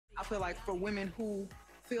feel like for women who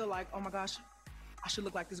feel like, oh my gosh, I should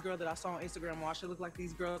look like this girl that I saw on Instagram, or I should look like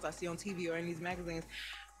these girls I see on TV or in these magazines.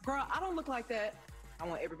 Girl, I don't look like that. I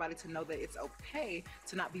want everybody to know that it's okay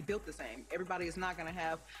to not be built the same. Everybody is not gonna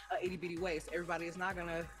have an itty bitty waist. Everybody is not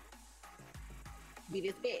gonna be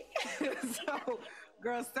this big. So,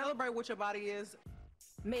 girls, celebrate what your body is.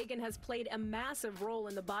 Megan has played a massive role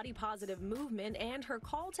in the body positive movement, and her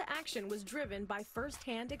call to action was driven by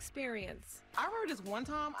firsthand experience. I remember this one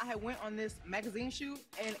time I had went on this magazine shoot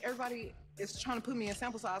and everybody is trying to put me in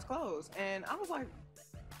sample size clothes. And I was like,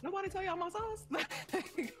 nobody tell y'all my size?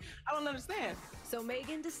 I don't understand. So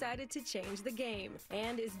Megan decided to change the game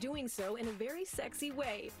and is doing so in a very sexy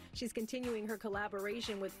way. She's continuing her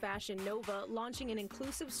collaboration with Fashion Nova, launching an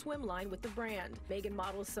inclusive swim line with the brand. Megan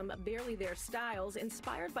models some barely there styles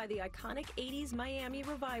inspired by the iconic 80s Miami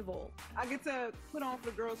revival. I get to put on for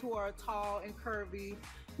the girls who are tall and curvy,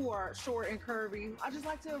 who are short and curvy. I just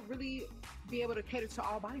like to really be able to cater to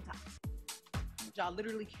all body types. Y'all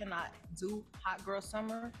literally cannot do hot girl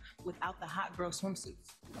summer without the hot girl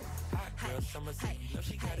swimsuits.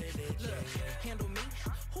 Handle me?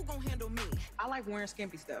 Who gon' handle me? I like wearing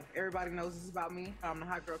skimpy stuff. Everybody knows this is about me. I'm the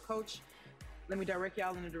hot girl coach. Let me direct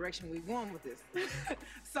y'all in the direction we're going with this.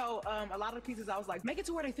 So a lot of the pieces I was like, make it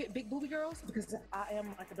to where they fit big booby girls, because I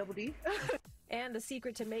am like a double D. And the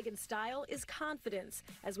secret to Megan's style is confidence,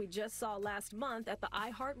 as we just saw last month at the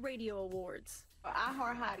iHeartRadio Awards. I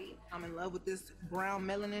heart hottie. I'm in love with this brown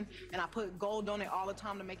melanin, and I put gold on it all the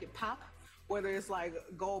time to make it pop. Whether it's like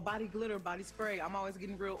gold body glitter, body spray, I'm always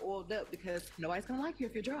getting real oiled up because nobody's gonna like you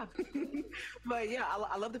if you're dry. But yeah,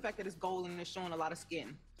 I love the fact that it's gold and it's showing a lot of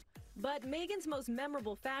skin. But Megan's most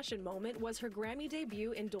memorable fashion moment was her Grammy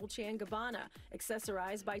debut in Dolce & Gabbana,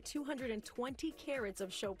 accessorized by 220 carats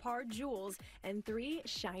of Chopard jewels and 3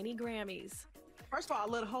 shiny Grammys. First of all,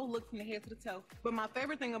 I love the whole look from the head to the toe. But my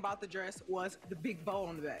favorite thing about the dress was the big bow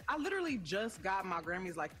on the back. I literally just got my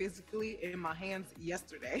Grammys like physically in my hands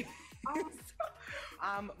yesterday. So,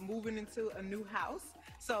 I'm moving into a new house.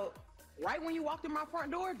 So right when you walk through my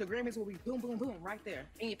front door, the Grammys will be boom, boom, boom right there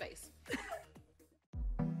in your face.